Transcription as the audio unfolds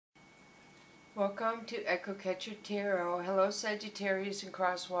Welcome to Echo Catcher Tarot. Hello Sagittarius and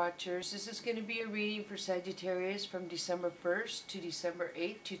Cross Watchers. This is going to be a reading for Sagittarius from December 1st to December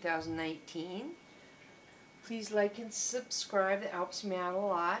 8th, 2019. Please like and subscribe. That helps me out a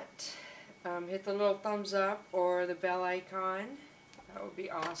lot. Hit the little thumbs up or the bell icon. That would be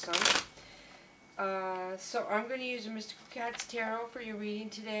awesome. So I'm going to use a Mystical Cats Tarot for your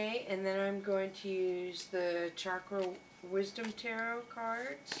reading today, and then I'm going to use the Chakra Wisdom Tarot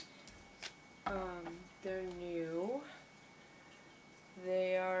cards. They're new.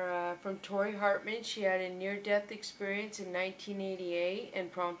 They are from Tori Hartman. She had a near-death experience in 1988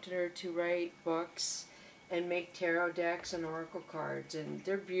 and prompted her to write books and make tarot decks and oracle cards. And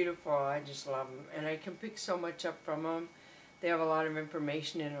they're beautiful. I just love them. And I can pick so much up from them. They have a lot of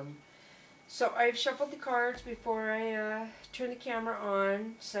information in them. So I've shuffled the cards before I turn the camera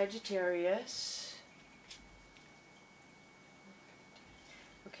on. Sagittarius.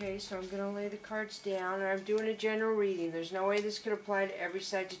 Okay, so I'm going to lay the cards down, and I'm doing a general reading. There's no way this could apply to every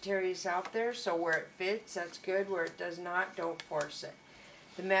Sagittarius out there, so where it fits, that's good. Where it does not, don't force it.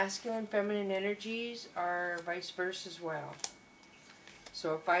 The masculine and feminine energies are vice versa as well.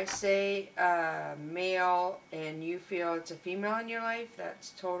 So if I say male and you feel it's a female in your life, that's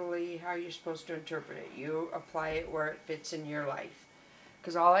totally how you're supposed to interpret it. You apply it where it fits in your life.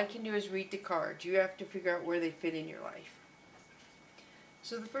 Because all I can do is read the cards. You have to figure out where they fit in your life.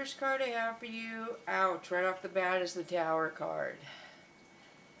 So the first card I have for you, ouch, right off the bat, is the Tower card.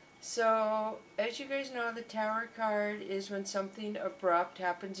 So, as you guys know, the Tower card is when something abrupt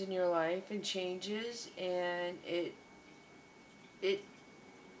happens in your life and changes, and it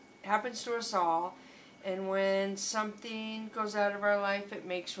happens to us all. And when something goes out of our life, it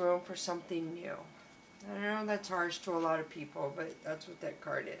makes room for something new. I know that's harsh to a lot of people, but that's what that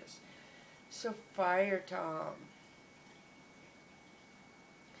card is. So, Fire Tom.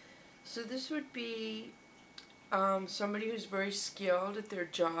 So this would be somebody who's very skilled at their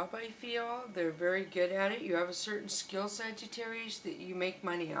job, I feel. They're very good at it. You have a certain skill, Sagittarius, that you make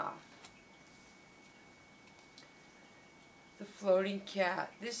money off. The Floating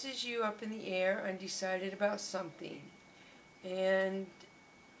Cat. This is you up in the air, undecided about something. And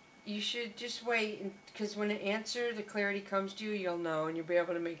you should just wait, because when the answer, the clarity comes to you, you'll know, and you'll be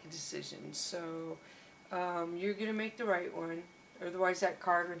able to make a decision. So you're going to make the right one. Otherwise that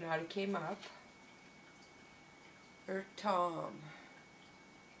card would not have came up. Or Tom.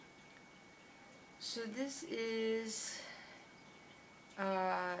 So this is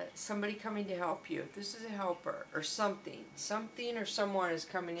somebody coming to help you. This is a helper or something. Something or someone is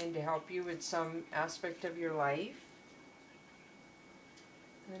coming in to help you with some aspect of your life.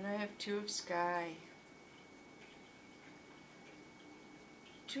 And then I have Two of Sky.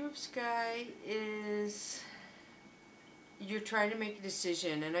 Two of Sky is you're trying to make a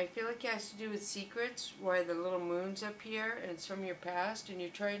decision, and I feel like it has to do with secrets, why the little moon's up here, and it's from your past, and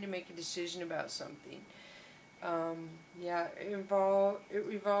you're trying to make a decision about something. Yeah, it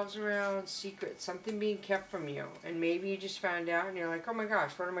revolves around secrets, something being kept from you, and maybe you just found out, and you're like, oh my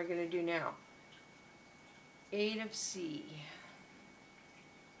gosh, what am I going to do now? Eight of Sea.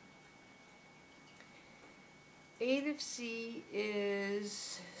 Eight of Sea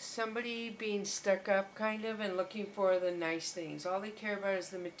is somebody being stuck up kind of and looking for the nice things. All they care about is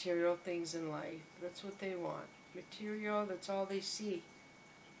the material things in life. That's what they want. Material, that's all they see.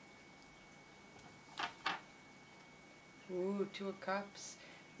 Ooh, Two of Cups.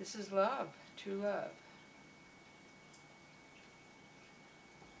 This is love, true love.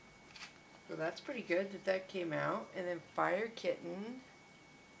 So that's pretty good that came out. And then Fire Kitten.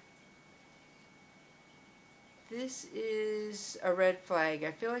 This is a red flag.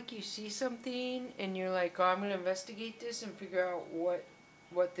 I feel like you see something and you're like, oh, I'm going to investigate this and figure out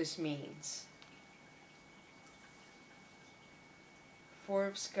what this means. Four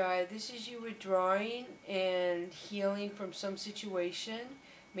of Sky. This is you withdrawing and healing from some situation.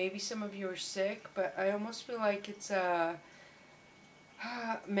 Maybe some of you are sick, but I almost feel like it's a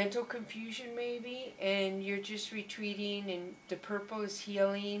mental confusion maybe, and you're just retreating, and the purple is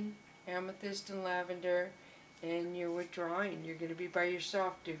healing, amethyst and lavender. And you're withdrawing. You're going to be by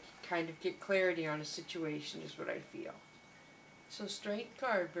yourself to kind of get clarity on a situation is what I feel. So Strength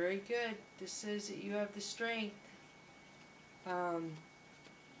card, very good. This says that you have the strength.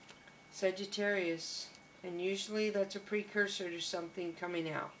 Sagittarius. And usually that's a precursor to something coming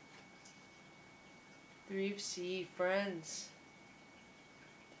out. Three of Sea, friends.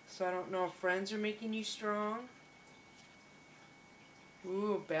 So I don't know if friends are making you strong.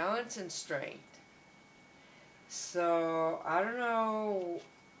 Ooh, balance and strength. So, I don't know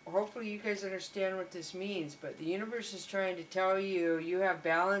hopefully you guys understand what this means, but the universe is trying to tell you you have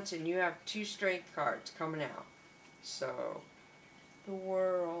balance and you have 2 strength cards coming out. So, the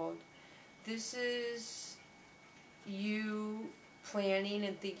World. This is you planning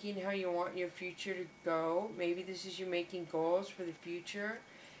and thinking how you want your future to go. Maybe this is you making goals for the future.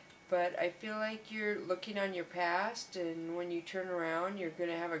 But I feel like you're looking on your past, and when you turn around, you're going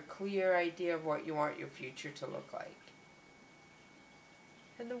to have a clear idea of what you want your future to look like.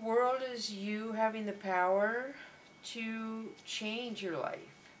 And the World is you having the power to change your life.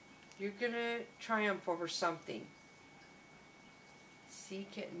 You're going to triumph over something. See,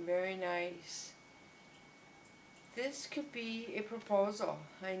 kitten, very nice. This could be a proposal.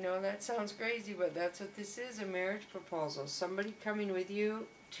 I know that sounds crazy, but that's what this is, a marriage proposal. Somebody coming with you,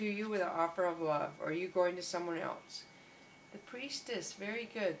 to you with an offer of love, or you going to someone else. The Priestess, very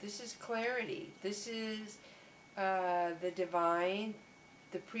good. This is clarity. This is the divine.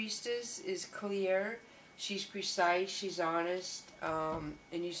 The Priestess is clear. She's precise. She's honest. And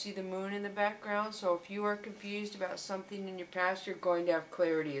you see the moon in the background. So if you are confused about something in your past, you're going to have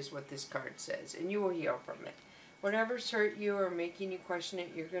clarity, is what this card says. And you will heal from it. Whatever's hurt you or making you question it,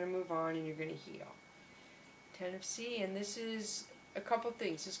 you're going to move on and you're going to heal. 10 of Sea. And this is a couple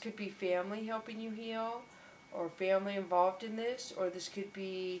things. This could be family helping you heal, or family involved in this, or this could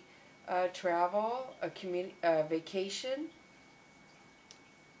be travel, a vacation.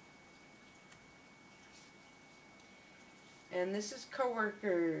 And this is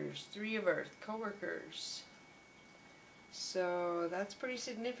co-workers, 3 of Earth, co-workers. So that's pretty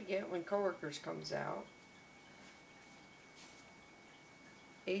significant when co-workers comes out.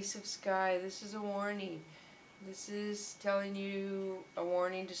 Ace of Sky, this is a warning. This is telling you a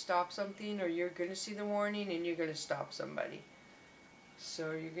warning to stop something, or you're going to see the warning and you're going to stop somebody.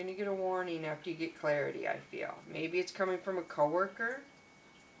 So you're going to get a warning after you get clarity, I feel. Maybe it's coming from a coworker.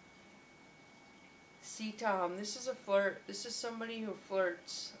 See, Tom, this is a flirt. This is somebody who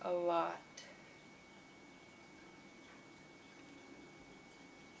flirts a lot.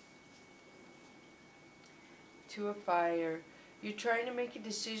 Two of Fire. You're trying to make a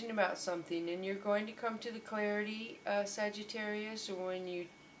decision about something, and you're going to come to the clarity, Sagittarius, when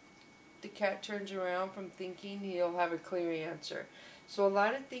the cat turns around from thinking, he'll have a clear answer. So a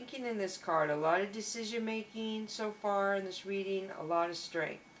lot of thinking in this card, a lot of decision making so far in this reading, a lot of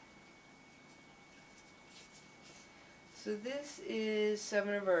strength. So this is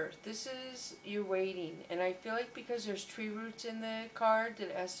 7 of Earth. This is you waiting, and I feel like because there's tree roots in the card, that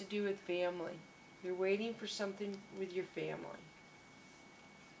it has to do with family. You're waiting for something with your family.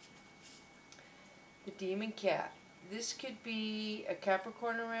 The Demon Cat. This could be a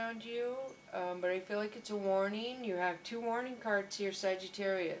Capricorn around you, but I feel like it's a warning. You have 2 warning cards here,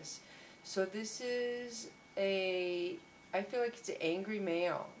 Sagittarius. So this is I feel like it's an angry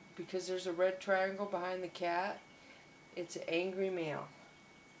male, because there's a red triangle behind the cat. It's an angry male.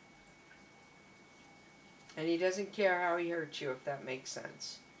 And he doesn't care how he hurts you, if that makes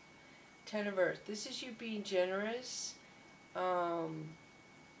sense. 10 of Earth. This is you being generous.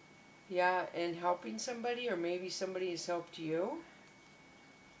 Yeah, and helping somebody, or maybe somebody has helped you.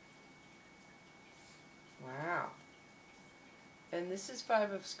 Wow. And this is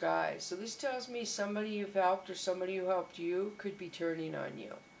 5 of Sky. So this tells me somebody you've helped or somebody who helped you could be turning on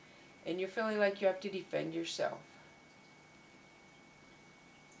you. And you're feeling like you have to defend yourself.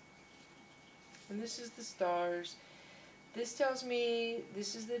 And this is the Stars. This tells me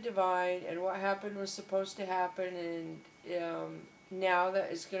this is the divine, and what happened was supposed to happen, and now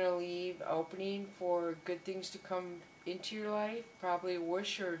that is going to leave opening for good things to come into your life. Probably a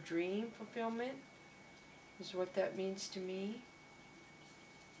wish or a dream fulfillment is what that means to me.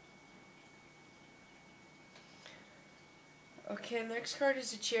 Okay, next card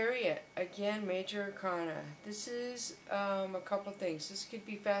is a Chariot. Again, Major Arcana. This is a couple things. This could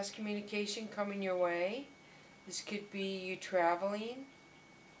be fast communication coming your way. This could be you traveling.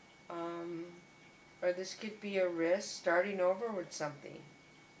 Or this could be a risk, starting over with something.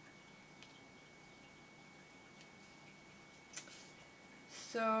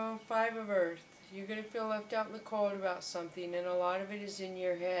 So, 5 of Earth. You're going to feel left out in the cold about something, and a lot of it is in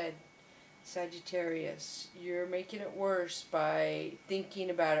your head, Sagittarius. You're making it worse by thinking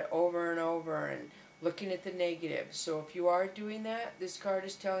about it over and over and looking at the negative. So if you are doing that, this card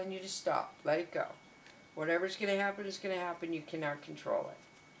is telling you to stop. Let it go. Whatever's going to happen is going to happen. You cannot control it.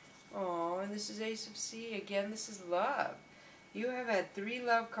 Oh, and this is Ace of Sea. Again, this is love. You have had 3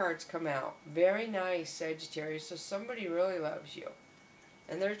 love cards come out. Very nice, Sagittarius. So somebody really loves you.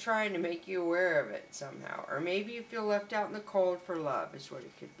 And they're trying to make you aware of it somehow. Or maybe you feel left out in the cold for love is what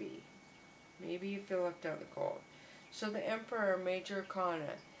it could be. Maybe you feel left out in the cold. So the Emperor, Major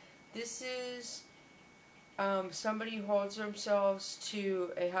Arcana. This is somebody who holds themselves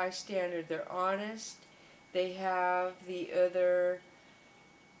to a high standard. They're honest. They have the other,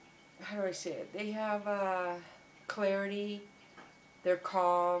 how do I say it? They have clarity. They're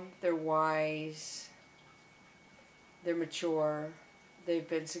calm. They're wise. They're mature. They've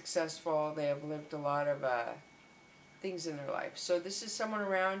been successful. They have lived a lot of things in their life. So this is someone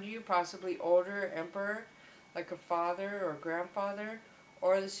around you, possibly older, emperor, like a father or grandfather,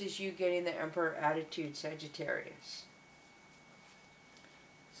 or this is you getting the emperor attitude, Sagittarius.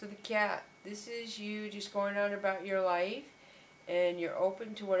 So the cat, this is you just going on about your life, and you're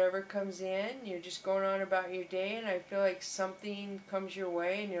open to whatever comes in. You're just going on about your day, and I feel like something comes your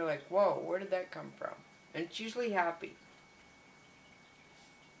way, and you're like, whoa, where did that come from? And it's usually happy.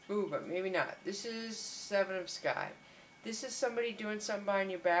 Ooh, but maybe not. This is Seven of Sky. This is somebody doing something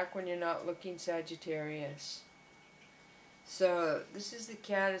behind your back when you're not looking, Sagittarius. So this is the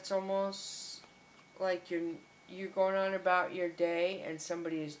cat. It's almost like you're going on about your day and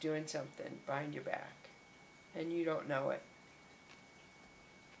somebody is doing something behind your back and you don't know it.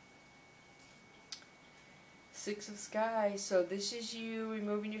 Six of Sky. So this is you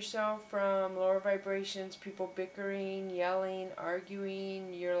removing yourself from lower vibrations, people bickering, yelling,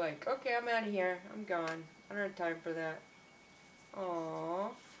 arguing. You're like, okay, I'm out of here. I'm gone. I don't have time for that. Aww.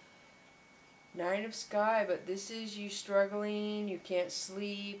 Nine of Sky, but this is you struggling, you can't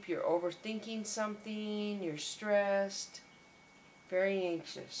sleep, you're overthinking something, you're stressed, very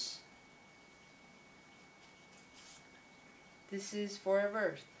anxious. This is Four of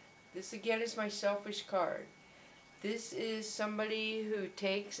Earth. This again is my selfish card. This is somebody who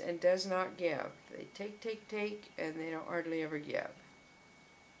takes and does not give. They take, and they don't hardly ever give.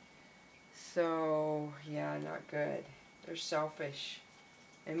 So, yeah, not good. They're selfish.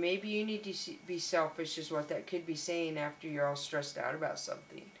 And maybe you need to be selfish is what that could be saying after you're all stressed out about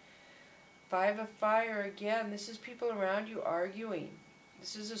something. Five of Fire, again, this is people around you arguing.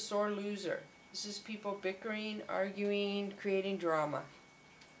 This is a sore loser. This is people bickering, arguing, creating drama.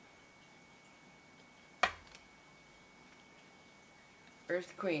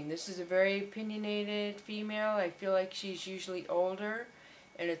 Earth Queen, this is a very opinionated female. I feel like she's usually older,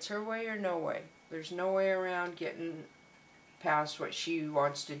 and it's her way or no way. There's no way around getting past what she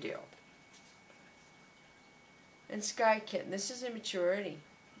wants to do. And Sky Kitten, this is immaturity.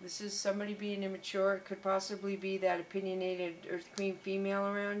 This is somebody being immature. It could possibly be that opinionated Earth Queen female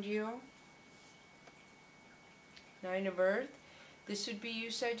around you. Nine of Earth. This would be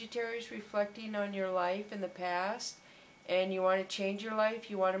you, Sagittarius, reflecting on your life in the past, and you want to change your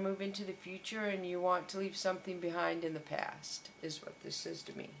life, you want to move into the future, and you want to leave something behind in the past, is what this says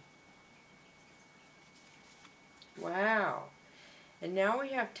to me. Wow. And now we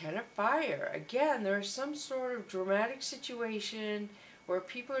have Ten of Fire. Again, there's some sort of dramatic situation where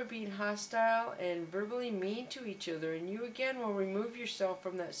people are being hostile and verbally mean to each other, and you again will remove yourself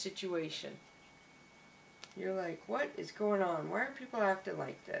from that situation. You're like, what is going on? Why are people acting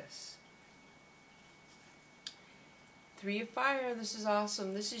like this? Three of Fire, this is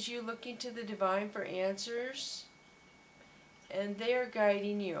awesome. This is you looking to the divine for answers. And they are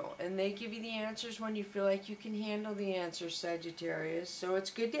guiding you. And they give you the answers when you feel like you can handle the answers, Sagittarius. So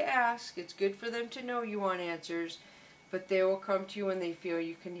it's good to ask. It's good for them to know you want answers. But they will come to you when they feel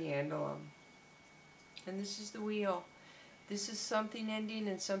you can handle them. And this is the Wheel. This is something ending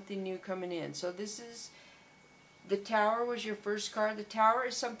and something new coming in. So this is... The Tower was your first card. The Tower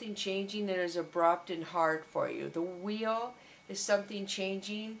is something changing that is abrupt and hard for you. The Wheel is something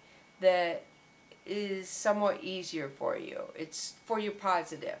changing that is somewhat easier for you. It's for your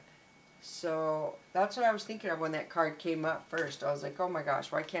positive. So that's what I was thinking of when that card came up first. I was like, oh my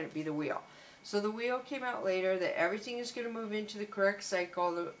gosh, why can't it be the Wheel? So the Wheel came out later, that everything is going to move into the correct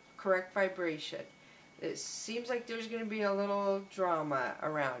cycle, the correct vibration. It seems like there's going to be a little drama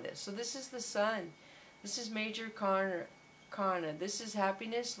around it. So this is the Sun. This is Major Kana. This is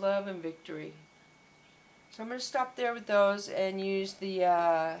happiness, love, and victory. So I'm going to stop there with those and use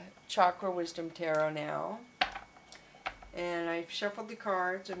the Chakra Wisdom Tarot now. And I've shuffled the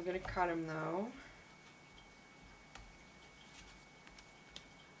cards. I'm going to cut them though.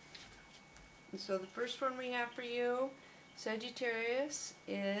 And so the first one we have for you, Sagittarius,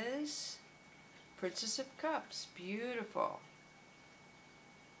 is Princess of Cups. Beautiful.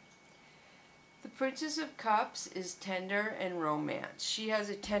 The Princess of Cups is tender and romance. She has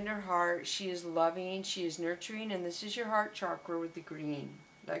a tender heart. She is loving. She is nurturing. And this is your heart chakra with the green.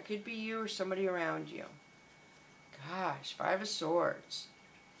 That could be you or somebody around you. Gosh, Five of Swords.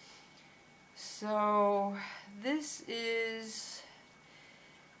 So, this is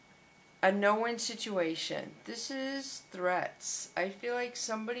A no-win situation. This is threats. I feel like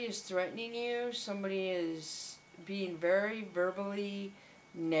somebody is threatening you. Somebody is being very verbally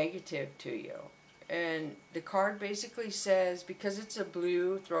negative to you. And the card basically says, because it's a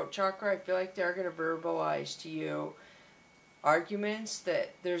blue throat chakra, I feel like they're going to verbalize to you arguments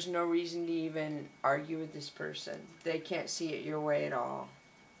that there's no reason to even argue with this person. They can't see it your way at all.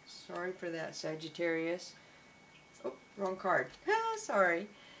 Sorry for that, Sagittarius. Oh, wrong card. Sorry.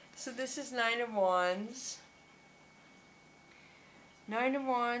 So this is Nine of Wands. Nine of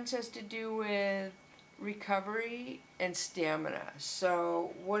Wands has to do with recovery and stamina.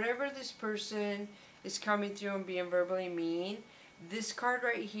 So whatever this person is coming through and being verbally mean, this card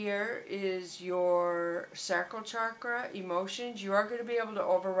right here is your sacral chakra, emotions. You are going to be able to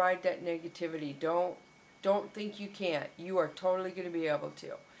override that negativity. Don't think you can't. You are totally going to be able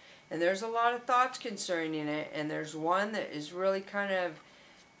to. And there's a lot of thoughts concerning it, and there's one that is really kind of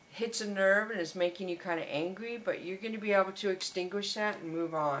hits a nerve and is making you kind of angry, but you're going to be able to extinguish that and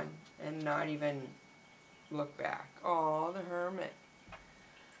move on and not even look back. Oh, the Hermit.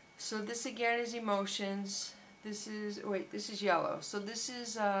 So this again is emotions. This is yellow. So this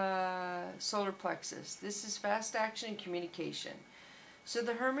is solar plexus. This is fast action and communication. So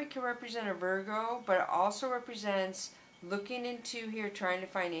the Hermit can represent a Virgo, but it also represents looking into here, trying to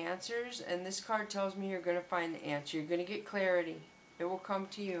find answers. And this card tells me you're going to find the answer. You're going to get clarity. It will come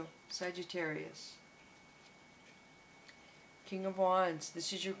to you, Sagittarius. King of Wands.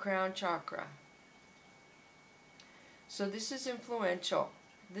 This is your crown chakra. So this is influential.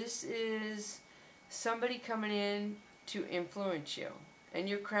 This is somebody coming in to influence you. And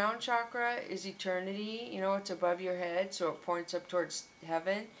your crown chakra is eternity. You know, it's above your head, so it points up towards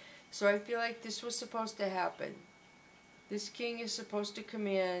heaven. So I feel like this was supposed to happen. This king is supposed to come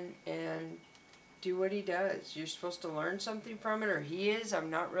in and do what he does. You're supposed to learn something from it, or he is. I'm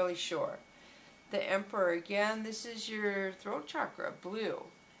not really sure. The Emperor, again, this is your throat chakra, blue.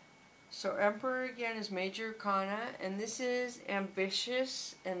 So Emperor, again, is major arcana, and this is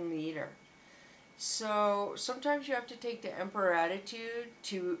ambitious and leader. So sometimes you have to take the Emperor attitude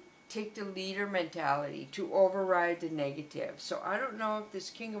to take the leader mentality, to override the negative. So I don't know if this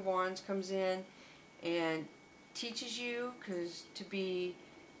King of Wands comes in and teaches you, because to be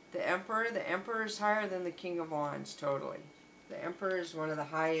the Emperor is higher than the King of Wands, totally. The Emperor is one of the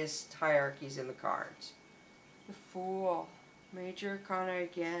highest hierarchies in the cards. The Fool, major arcana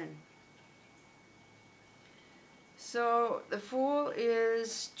again. So the Fool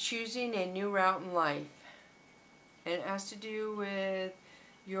is choosing a new route in life. And it has to do with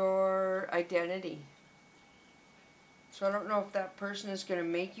your identity. So I don't know if that person is going to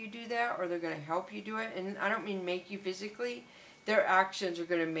make you do that or they're going to help you do it. And I don't mean make you physically. Their actions are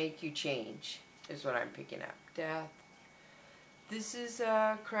going to make you change, is what I'm picking up. Death. This is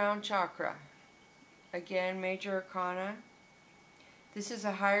a crown chakra. Again, major arcana. This is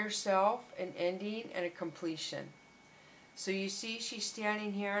a higher self, an ending, and a completion. So you see she's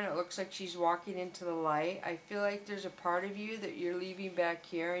standing here and it looks like she's walking into the light. I feel like there's a part of you that you're leaving back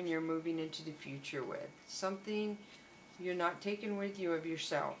here and you're moving into the future with. Something you're not taking with you of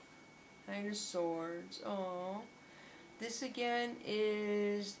yourself. Nine of Swords. Oh. This again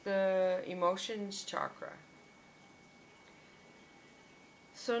is the emotions chakra.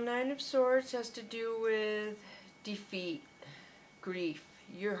 So Nine of Swords has to do with defeat, grief.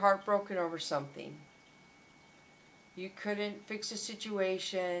 You're heartbroken over something. You couldn't fix a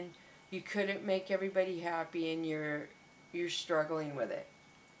situation. You couldn't make everybody happy, and you're struggling with it.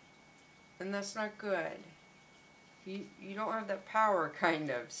 And that's not good. You don't have that power, kind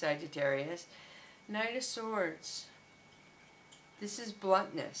of, Sagittarius. Knight of Swords. This is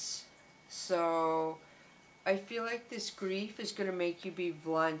bluntness. So I feel like this grief is going to make you be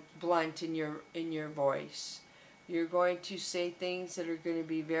blunt in your voice. You're going to say things that are going to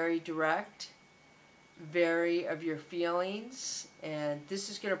be very direct, very of your feelings, and this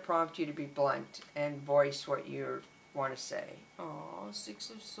is going to prompt you to be blunt and voice what you want to say. Oh,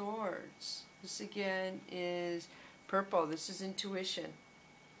 Six of Swords. This again is purple. This is intuition.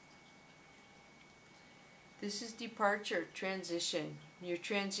 This is departure, transition. You're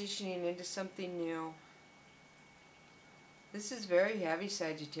transitioning into something new. This is very heavy,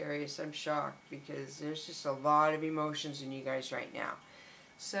 Sagittarius. I'm shocked because there's just a lot of emotions in you guys right now.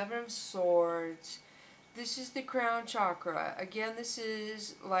 Seven of Swords. This is the crown chakra. Again, this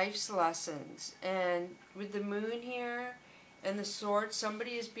is life's lessons. And with the moon here and the sword,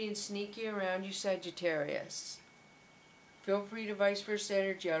 somebody is being sneaky around you, Sagittarius. Feel free to vice versa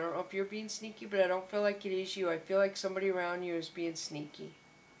energy. I don't know if you're being sneaky, but I don't feel like it is you. I feel like somebody around you is being sneaky.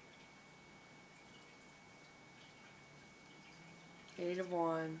 Eight of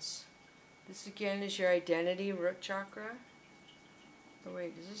Wands. This again is your identity, root chakra. Oh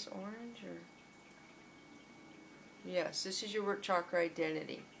wait, is this orange or? Yes, this is your root chakra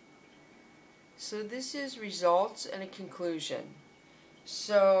identity. So this is results and a conclusion.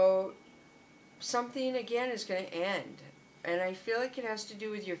 So something again is going to end. And I feel like it has to do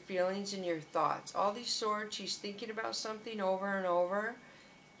with your feelings and your thoughts. All these swords, she's thinking about something over and over.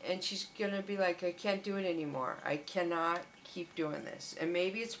 And she's going to be like, I can't do it anymore. I cannot keep doing this. And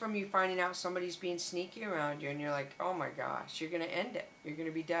maybe it's from you finding out somebody's being sneaky around you. And you're like, oh my gosh, you're going to end it. You're going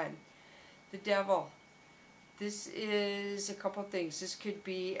to be done. The Devil. This is a couple things. This could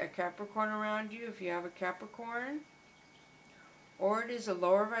be a Capricorn around you if you have a Capricorn. Or it is a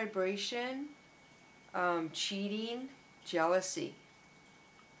lower vibration, cheating, jealousy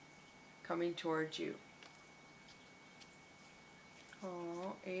coming towards you.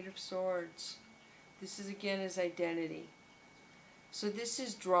 Oh, Eight of Swords. This is again his identity. So this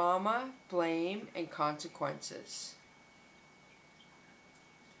is drama, blame, and consequences.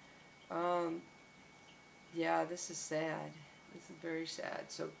 Yeah, this is sad. This is very sad.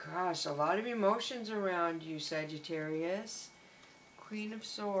 So gosh, a lot of emotions around you, Sagittarius. Queen of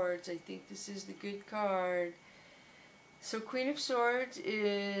Swords. I think this is the good card. So Queen of Swords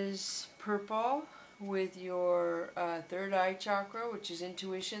is purple with your third eye chakra, which is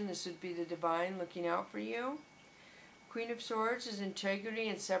intuition. This would be the divine looking out for you. Queen of Swords is integrity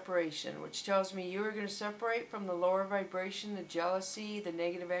and separation, which tells me you are going to separate from the lower vibration, the jealousy, the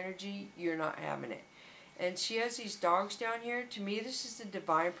negative energy. You're not having it. And she has these dogs down here. To me, this is the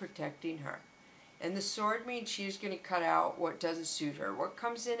divine protecting her. And the sword means she is going to cut out what doesn't suit her. What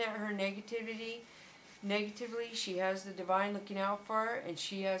comes in at her negatively, she has the divine looking out for her, and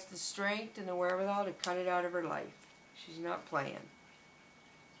she has the strength and the wherewithal to cut it out of her life. She's not playing.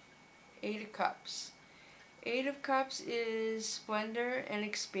 Eight of Cups. Eight of Cups is splendor and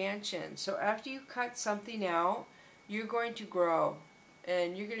expansion. So after you cut something out, you're going to grow.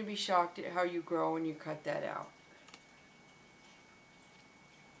 And you're going to be shocked at how you grow when you cut that out.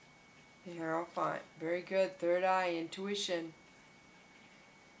 The Hierophant. Very good. Third eye, intuition.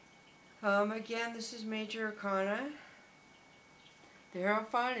 Again, this is Major Arcana. The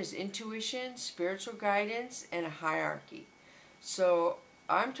Hierophant is intuition, spiritual guidance, and a hierarchy. So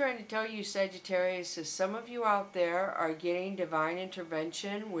I'm trying to tell you, Sagittarius, that some of you out there are getting divine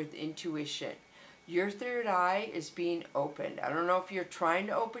intervention with intuition. Your third eye is being opened. I don't know if you're trying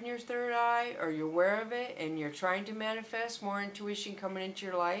to open your third eye or you're aware of it and you're trying to manifest more intuition coming into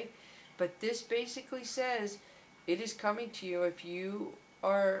your life. But this basically says it is coming to you. If you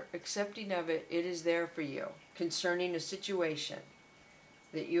are accepting of it, it is there for you concerning a situation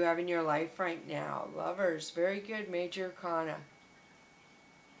that you have in your life right now. Lovers, very good. Major Arcana.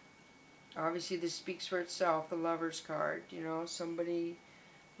 Obviously this speaks for itself, the Lovers card. You know, somebody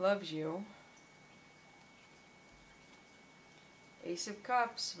loves you. Ace of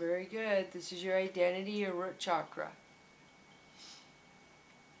Cups, very good. This is your identity, your root chakra.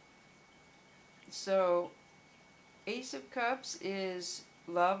 So, Ace of Cups is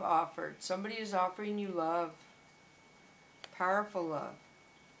love offered. Somebody is offering you love. Powerful love.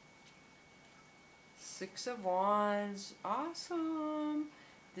 Six of Wands, awesome.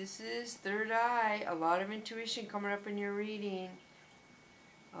 This is third eye. A lot of intuition coming up in your reading.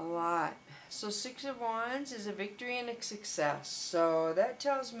 A lot. So Six of Wands is a victory and a success. So that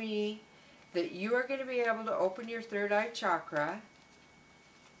tells me that you are going to be able to open your third eye chakra.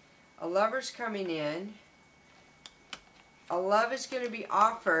 A lover's coming in. A love is going to be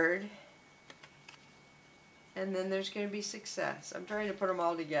offered. And then there's going to be success. I'm trying to put them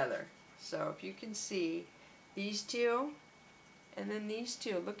all together. So if you can see these two and then these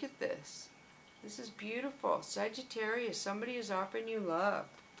two. Look at this. This is beautiful. Sagittarius, somebody is offering you love.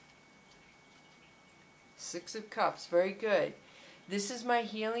 Six of Cups, very good. This is my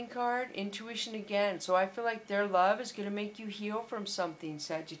healing card, intuition again. So I feel like their love is going to make you heal from something,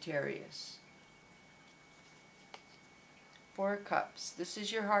 Sagittarius. Four of Cups, this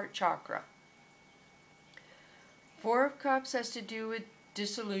is your heart chakra. Four of Cups has to do with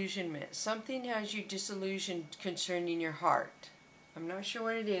disillusionment. Something has you disillusioned concerning your heart. I'm not sure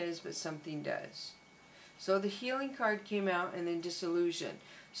what it is, but something does. So the healing card came out and then disillusion.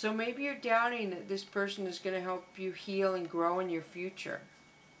 So maybe you're doubting that this person is going to help you heal and grow in your future.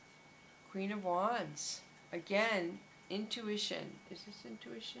 Queen of Wands. Again, intuition. Is this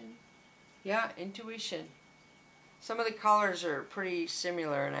intuition? Yeah, intuition. Some of the colors are pretty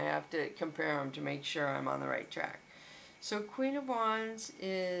similar and I have to compare them to make sure I'm on the right track. So Queen of Wands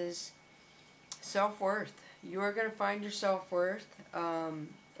is self-worth. You are going to find your self-worth.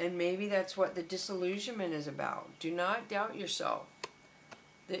 And maybe that's what the disillusionment is about. Do not doubt yourself.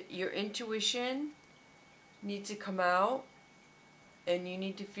 Your intuition needs to come out, and you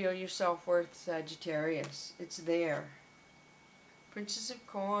need to feel your self-worth, Sagittarius. It's there. Princess of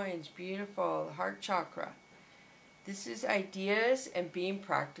Coins, beautiful. Heart chakra. This is ideas and being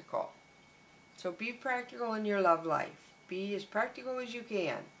practical. So be practical in your love life. Be as practical as you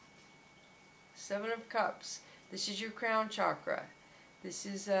can. Seven of Cups. This is your crown chakra. This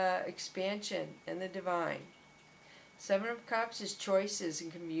is expansion and the divine. Seven of Cups is choices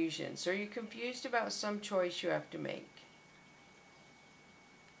and confusion. So you're confused about some choice you have to make.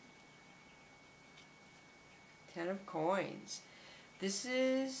 Ten of Coins. This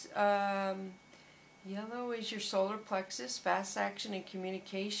is, yellow is your solar plexus, fast action and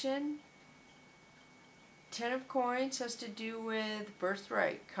communication. Ten of Coins has to do with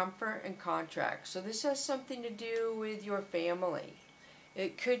birthright, comfort, and contract. So this has something to do with your family.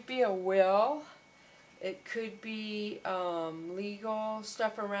 It could be a will. It could be legal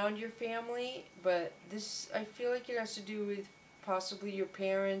stuff around your family. But this, I feel like it has to do with possibly your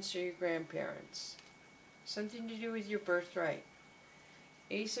parents or your grandparents. Something to do with your birthright.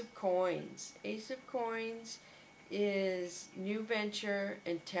 Ace of Coins. Ace of Coins is new venture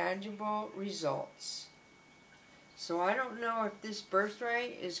and tangible results. So I don't know if this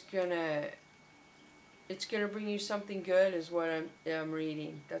birthright is it's gonna bring you something good, is what I'm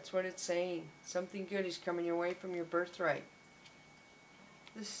reading. That's what it's saying. Something good is coming your way from your birthright.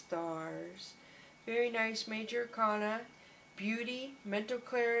 The stars. Very nice. Major arcana. Beauty, mental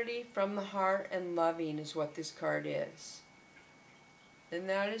clarity from the heart, and loving is what this card is. And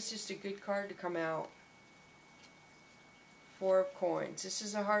that is just a good card to come out. Four of Coins. This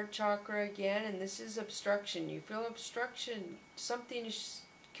is a heart chakra again, and this is obstruction. You feel obstruction. Something is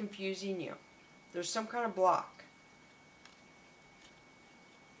confusing you. There's some kind of block.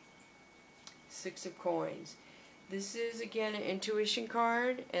 Six of Coins. This is again an intuition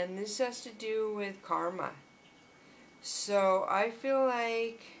card, and this has to do with karma. So I feel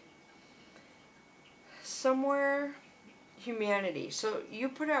like somewhere humanity. So you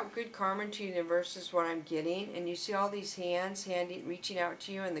put out good karma to the universe is what I'm getting, and you see all these hands reaching out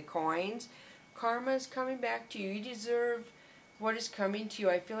to you and the coins. Karma is coming back to you. You deserve what is coming to you.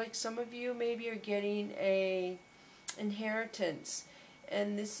 I feel like some of you maybe are getting a inheritance,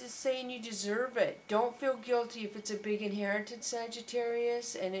 and this is saying you deserve it. Don't feel guilty if it's a big inheritance,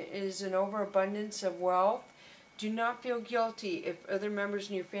 Sagittarius, and it is an overabundance of wealth. Do not feel guilty if other members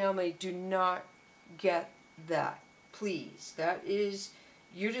in your family do not get that. Please. That is,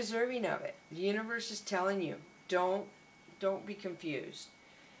 you're deserving of it. The universe is telling you. Don't be confused.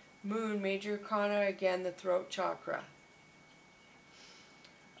 Moon, major arcana, again, the throat chakra.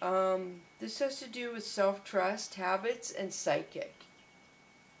 This has to do with self-trust, habits, and psychic.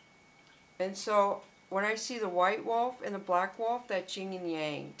 And so, when I see the white wolf and the black wolf, that's yin and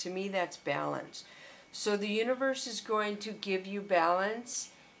yang. To me, that's balance. So the universe is going to give you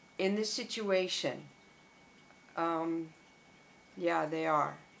balance in this situation. Yeah, they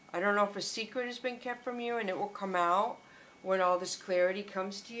are. I don't know if a secret has been kept from you, and it will come out when all this clarity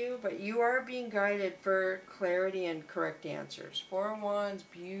comes to you, but you are being guided for clarity and correct answers. Four of Wands,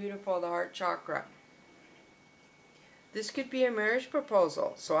 beautiful, the heart chakra. This could be a marriage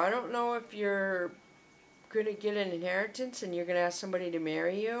proposal, so I don't know if you're going to get an inheritance and you're going to ask somebody to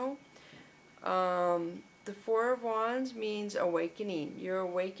marry you. The Four of Wands means awakening. You're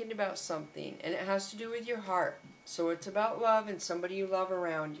awakened about something, and it has to do with your heart. So it's about love and somebody you love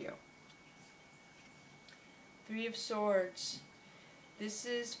around you. Three of Swords. This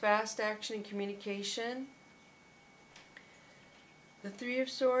is fast action and communication. The Three of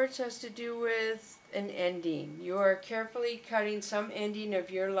Swords has to do with an ending. You are carefully cutting some ending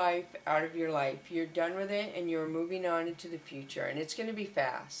of your life out of your life. You're done with it and you're moving on into the future. And it's going to be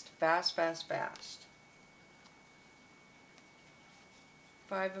fast. Fast, fast, fast.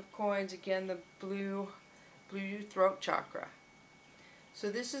 Five of Coins, again the blue throat chakra. So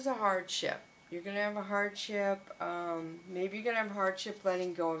this is a hardship. You're going to have a hardship. Maybe you're going to have a hardship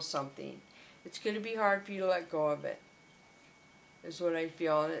letting go of something. It's going to be hard for you to let go of it, is what I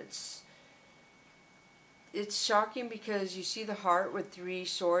feel. And it's shocking because you see the heart with three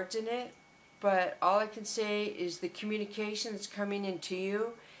swords in it, but all I can say is the communication that's coming into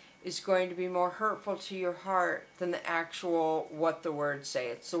you is going to be more hurtful to your heart than the actual what the words say.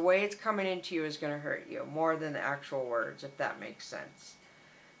 It's the way it's coming into you is going to hurt you more than the actual words, if that makes sense.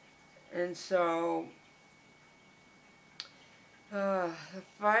 And so the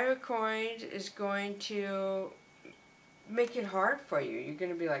Five of Coins is going to make it hard for you. You're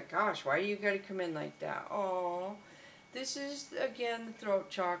going to be like, gosh, why do you got to come in like that? Oh, This is, again, the throat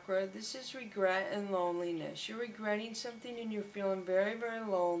chakra. This is regret and loneliness. You're regretting something and you're feeling very, very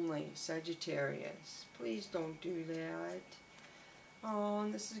lonely, Sagittarius. Please don't do that. Oh,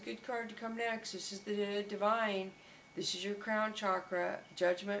 and this is a good card to come next. This is the divine. This is your crown chakra,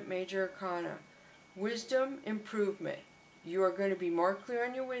 judgment, major arcana. Wisdom, improvement. You are going to be more clear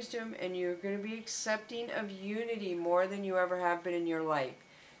on your wisdom and you're going to be accepting of unity more than you ever have been in your life.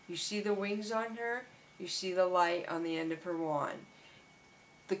 You see the wings on her? You see the light on the end of her wand.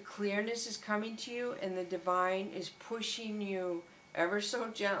 The clearness is coming to you and the divine is pushing you ever so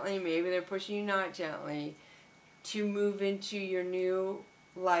gently, maybe they're pushing you not gently, to move into your new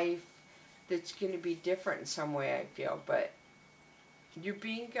life that's going to be different in some way, I feel. But you're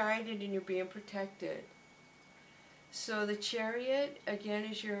being guided and you're being protected. So the Chariot, again,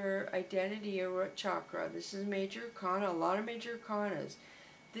 is your identity, your root chakra. This is major arcana, a lot of major arcanas.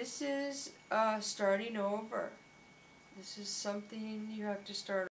 This is starting over. This is something you have to start